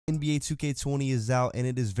NBA 2K20 is out, and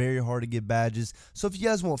it is very hard to get badges. So if you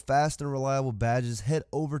guys want fast and reliable badges, head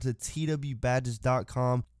over to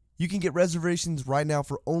twbadges.com. You can get reservations right now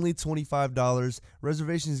for only $25.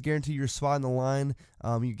 Reservations guarantee your spot in the line.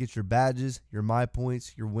 You get your badges, your my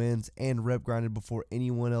points, your wins, and rep grinded before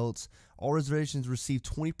anyone else. All reservations receive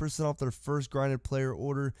 20% off their first grinded player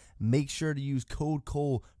order. Make sure to use code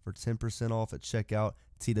COLE for 10% off at checkout.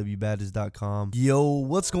 twbadges.com. Yo,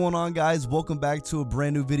 what's going on, guys? Welcome back to a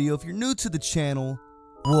brand new video. If you're new to the channel,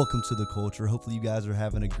 welcome to the culture. Hopefully you guys are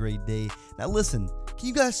having a great day. Now listen, can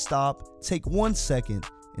you guys stop, take 1 second,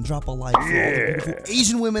 and drop a like for all the beautiful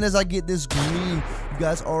Asian women as I get this green. You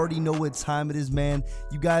guys already know what time it is, man.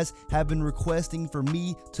 You guys have been requesting for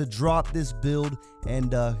me to drop this build,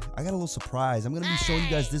 and I got a little surprise. I'm going to be showing you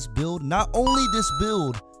guys this build. Not only this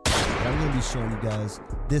build, but I'm going to be showing you guys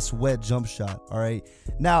this wet jump shot, all right?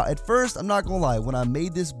 Now, at first, I'm not going to lie. When I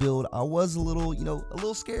made this build, I was a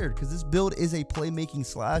little scared because this build is a playmaking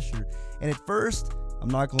slasher. And at first, I'm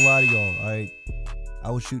not going to lie to y'all, all right? I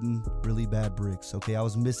was shooting really bad bricks, okay? I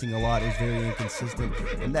was missing a lot. It was very inconsistent.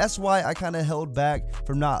 And that's why I kind of held back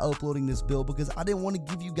from not uploading this build, because I didn't want to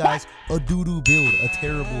give you guys a doo-doo build, a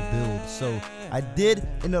terrible build. So I did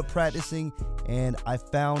end up practicing, and I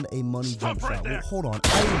found a money jump shot. Well, hold on.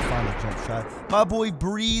 I didn't find a jump shot. My boy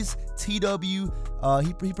Breeze, TW,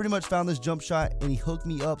 he pretty much found this jump shot, and he hooked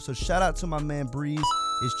me up. So shout out to my man Breeze.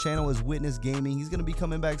 His channel is Witness Gaming. He's going to be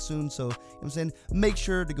coming back soon, so you know what I'm saying, make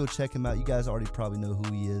sure to go check him out. You guys already probably know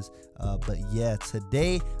who he is. But yeah,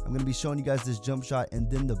 today I'm going to be showing you guys this jump shot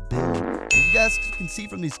and then the build. And you guys can see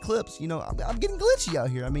from these clips, you know, I'm getting glitchy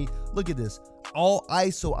out here. I mean, look at this. All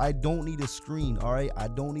ISO. I don't need a screen, all right? I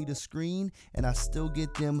don't need a screen, and I still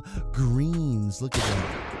get them greens. Look at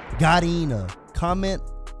that. Garina. Comment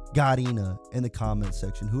Garina in the comment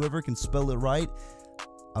section. Whoever can spell it right,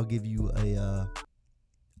 I'll give you a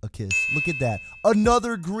kiss. Look at that.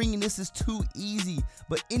 Another green. This is too easy.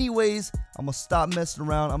 But anyways, I'm going to stop messing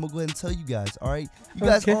around. I'm going to go ahead and tell you guys, all right? You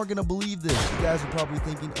guys aren't going to believe this. You guys are probably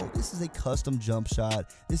thinking, oh, this is a custom jump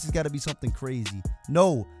shot. This has got to be something crazy.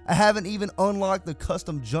 No, I haven't even unlocked the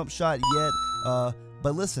custom jump shot yet.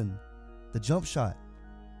 But listen, the jump shot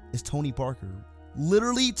is Tony Parker.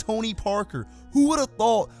 Literally Tony Parker. Who would have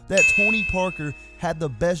thought that Tony Parker had the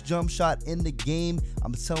best jump shot in the game?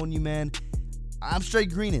 I'm telling you, man, I'm straight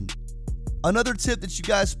greening. Another tip that you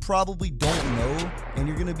guys probably don't know, and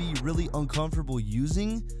you're gonna be really uncomfortable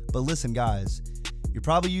using, but listen guys, you're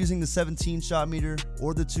probably using the 17 shot meter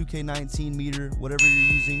or the 2K19 meter, whatever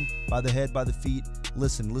you're using, by the head, by the feet.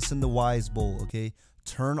 Listen to Wise Bowl, okay?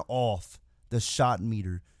 Turn off the shot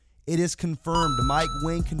meter. It is confirmed. Mike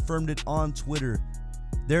Wayne confirmed it on Twitter.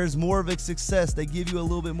 There's more of a success. They give you a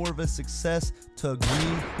little bit more of a success to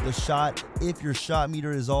green the shot if your shot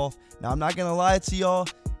meter is off. Now, I'm not going to lie to y'all.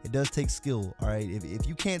 It does take skill, all right? If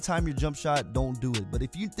you can't time your jump shot, don't do it. But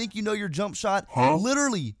if you think you know your jump shot,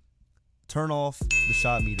 literally turn off the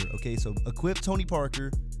shot meter, okay? So equip Tony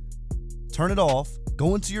Parker, turn it off,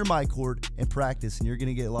 go into your my court, and practice, and you're going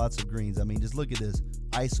to get lots of greens. I mean, just look at this.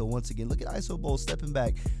 ISO once again. Look at ISO Bowl stepping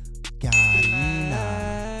back.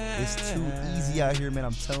 Garina. It's too easy out here, man.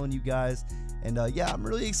 I'm telling you guys. And yeah, I'm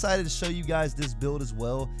really excited to show you guys this build as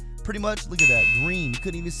well. Pretty much, look at that, green. You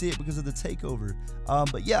couldn't even see it because of the takeover.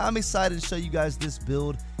 But yeah, I'm excited to show you guys this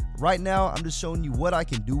build. Right now, I'm just showing you what I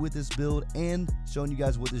can do with this build and showing you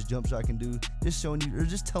guys what this jump shot can do. Just showing you, or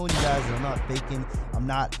just telling you guys that I'm not faking. I'm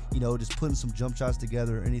not, you know, just putting some jump shots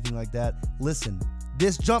together or anything like that. Listen,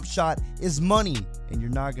 this jump shot is money, and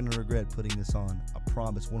you're not going to regret putting this on. I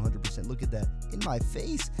promise, 100%. Look at that. In my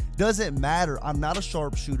face. Doesn't matter. I'm not a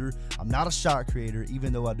sharpshooter. I'm not a shot creator,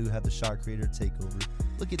 even though I do have the shot creator takeover.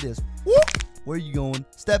 Look at this. Whoop. Where are you going?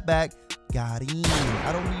 Step back. Got in.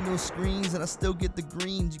 I don't need no screens, and I still get the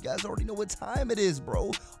greens. You guys already know what time it is,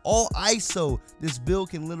 bro. All ISO. This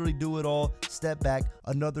build can literally do it all. Step back.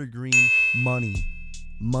 Another green. Money.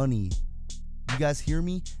 Money. You guys hear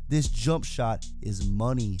me? This jump shot is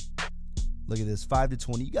money. Look at this, 5 to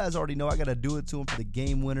 20. You guys already know I got to do it to him for the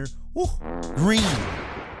game winner. Woo, green.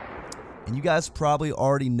 And you guys probably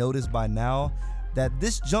already noticed by now that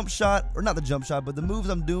this jump shot, or not the jump shot, but the moves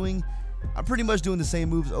I'm doing, I'm pretty much doing the same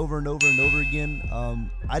moves over and over and over again.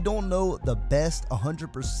 I don't know the best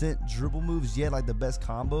 100% dribble moves yet, like the best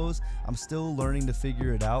combos. I'm still learning to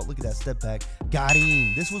figure it out. Look at that step back. Got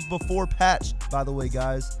in. This was before patch, by the way,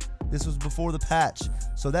 guys. This was before the patch.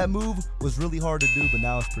 So that move was really hard to do, but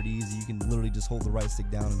now it's pretty easy. You can literally just hold the right stick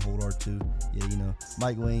down and hold R2. Yeah, you know,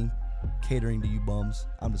 Mike Wayne catering to you bums.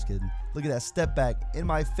 I'm just kidding. Look at that step back in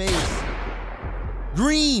my face.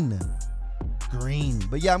 Green. green.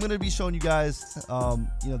 But yeah, I'm gonna be showing you guys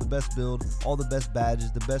you know, the best build, all the best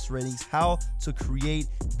badges, the best ratings, how to create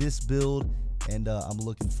this build, and I'm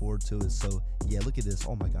looking forward to it. So yeah, look at this.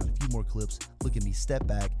 Oh my god, a few more clips. Look at me, step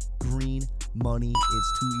back, green money.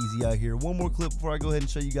 It's too easy out here. One more clip before I go ahead and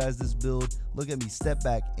show you guys this build. Look at me, step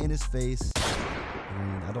back, in his face,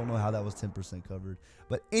 green. I don't know how that was 10% covered,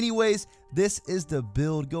 but anyways, this is the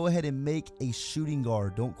build. Go ahead and make a shooting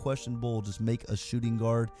guard. Don't question bull, just make a shooting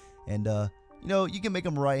guard. And you know, you can make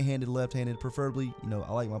them right-handed, left-handed, preferably, you know,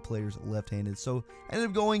 I like my players left-handed. So I ended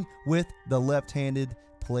up going with the left-handed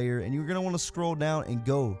player, and you're gonna want to scroll down and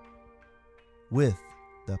go with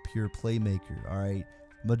the pure playmaker. All right,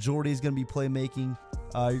 majority is gonna be playmaking.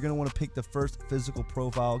 You're gonna want to pick the first physical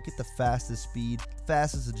profile, get the fastest speed,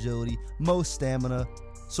 fastest agility, most stamina.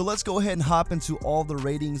 So let's go ahead and hop into all the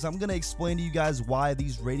ratings. I'm gonna explain to you guys why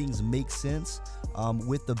these ratings make sense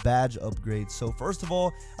with the badge upgrades. So first of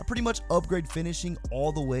all, I pretty much upgrade finishing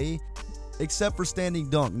all the way except for standing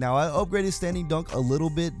dunk. Now I upgraded standing dunk a little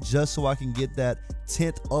bit just so I can get that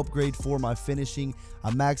 10th upgrade for my finishing.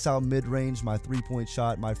 I max out mid-range, my 3-point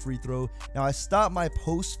shot, my free throw. Now I stopped my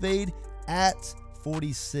post fade at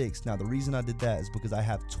 46. Now the reason I did that is because I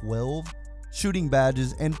have 12 shooting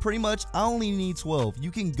badges, and pretty much I only need 12.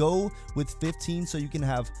 You can go with 15 so you can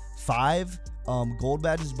have 5 gold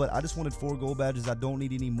badges, but I just wanted 4 gold badges. I don't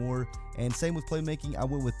need any more. And same with playmaking, I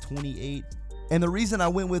went with 28. And the reason I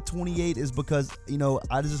went with 28 is because, you know,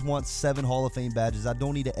 I just want 7 Hall of Fame badges. I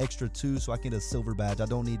don't need an extra 2 so I can get a silver badge. I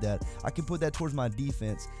don't need that. I can put that towards my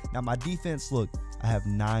defense. Now my defense, look, I have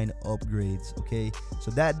 9 upgrades, okay?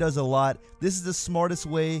 So that does a lot. This is the smartest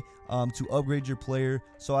way to upgrade your player.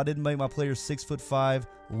 So I didn't make my player 6'5",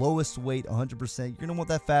 lowest weight, 100%. You're gonna want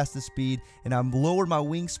that fastest speed, and I'm lowered my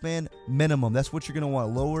wingspan minimum. That's what you're gonna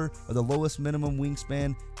want, lower or the lowest minimum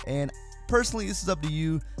wingspan. And personally, this is up to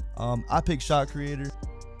you. I pick shot creator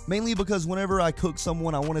mainly because whenever I cook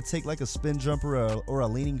someone, I want to take like a spin jumper or a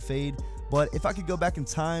leaning fade. But if I could go back in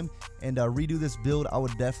time and redo this build, I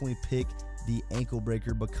would definitely pick the ankle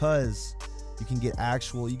breaker because you can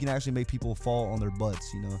actually make people fall on their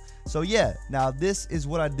butts, you know. So yeah, now this is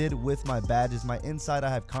what I did with my badges. My inside, I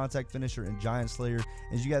have contact finisher and giant slayer.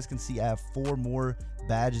 As you guys can see, I have 4 more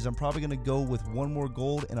badges. I'm probably gonna go with 1 more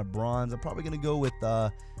gold and a bronze. I'm probably gonna go with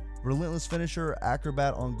relentless finisher,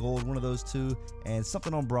 acrobat on gold, one of those 2, and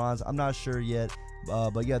something on bronze. I'm not sure yet.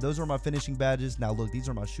 But yeah, those are my finishing badges. Now look, these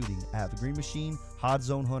are my shooting. I have the green machine, hot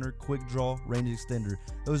zone hunter, quick draw, range extender.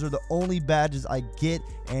 Those are the only badges I get,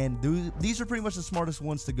 and these are pretty much the smartest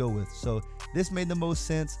ones to go with. So this made the most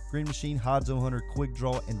sense. Green machine, hot zone hunter, quick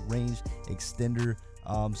draw, and range extender.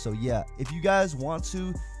 So yeah, if you guys want to,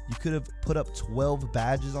 you could have put up 12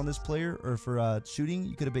 badges on this player, or for shooting,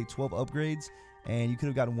 you could have made 12 upgrades, and you could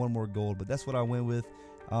have gotten 1 more gold. But that's what I went with.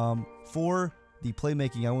 For the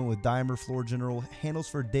playmaking, I went with dimer, floor general, handles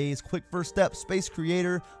for days, quick first step, space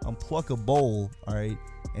creator, pluck a bowl, all right,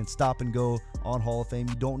 and stop and go on Hall of Fame.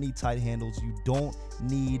 You don't need tight handles. You don't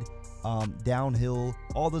need downhill.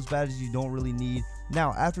 All those badges you don't really need.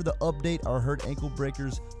 Now, after the update, I heard ankle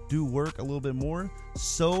breakers do work a little bit more.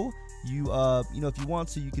 So you know, if you want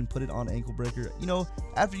to, you can put it on ankle breaker. You know,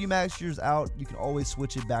 after you max yours out, you can always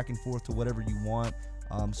switch it back and forth to whatever you want.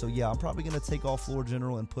 So yeah, I'm probably gonna take off floor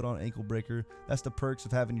general and put on ankle breaker. That's the perks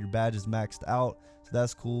of having your badges maxed out, so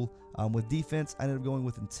that's cool. With defense, I ended up going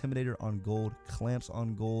with intimidator on gold, clamps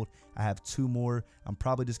on gold. I have 2 more. I'm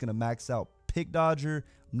probably just gonna max out pick dodger.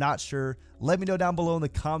 I'm not sure. Let me know down below in the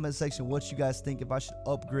comment section what you guys think, if I should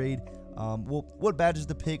upgrade. Well, what badges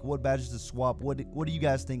to pick, what badges to swap, what do you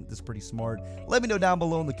guys think that's pretty smart? Let me know down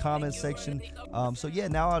below in the comment section. So yeah,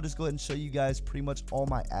 now I'll just go ahead and show you guys pretty much all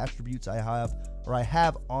my attributes I have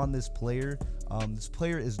on this player. This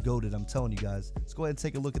player is goated, I'm telling you guys. Let's go ahead and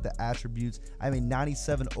take a look at the attributes. I have a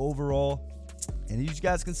 97 overall, and as you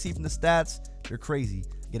guys can see from the stats, they're crazy.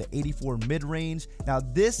 Get an 84 mid-range. Now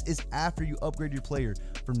this is after you upgrade your player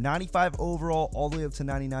from 95 overall all the way up to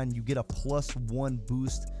 99. You get a +1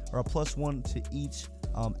 boost, or a +1 to each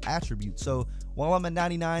attribute. So while I'm at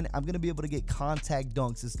 99, I'm gonna be able to get contact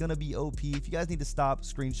dunks. It's gonna be OP. If you guys need to stop,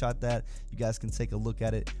 screenshot that. You guys can take a look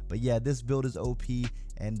at it. But yeah, this build is OP,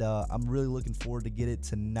 and I'm really looking forward to get it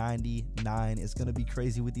to 99. It's gonna be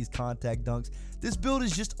crazy with these contact dunks. This build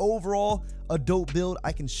is just overall a dope build.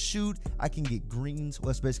 I can shoot, I can get greens. Well,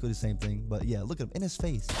 that's basically the same thing, but yeah, look at him in his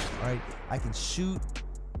face. All right, I can shoot,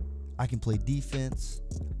 I can play defense,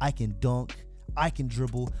 I can dunk, I can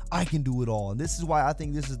dribble, I can do it all. And this is why I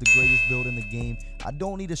think this is the greatest build in the game. I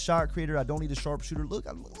don't need a shot creator, I don't need a sharpshooter. Look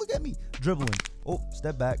at me dribbling. Oh,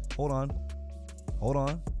 step back, hold on,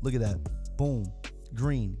 look at that, boom,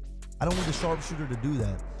 green. I don't need a sharpshooter to do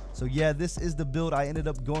that. So yeah, this is the build I ended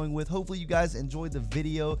up going with. Hopefully you guys enjoyed the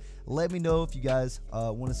video. Let me know if you guys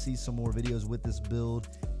want to see some more videos with this build.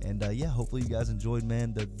 And yeah, hopefully you guys enjoyed,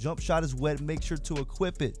 man. The jump shot is wet. Make sure to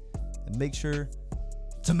equip it and make sure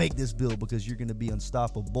to make this build because you're going to be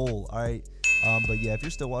unstoppable. All right. But yeah, if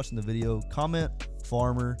you're still watching the video, comment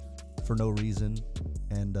farmer for no reason.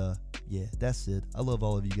 And yeah, that's it. I love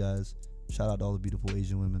all of you guys. Shout out to all the beautiful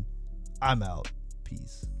Asian women. I'm out.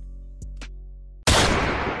 Peace.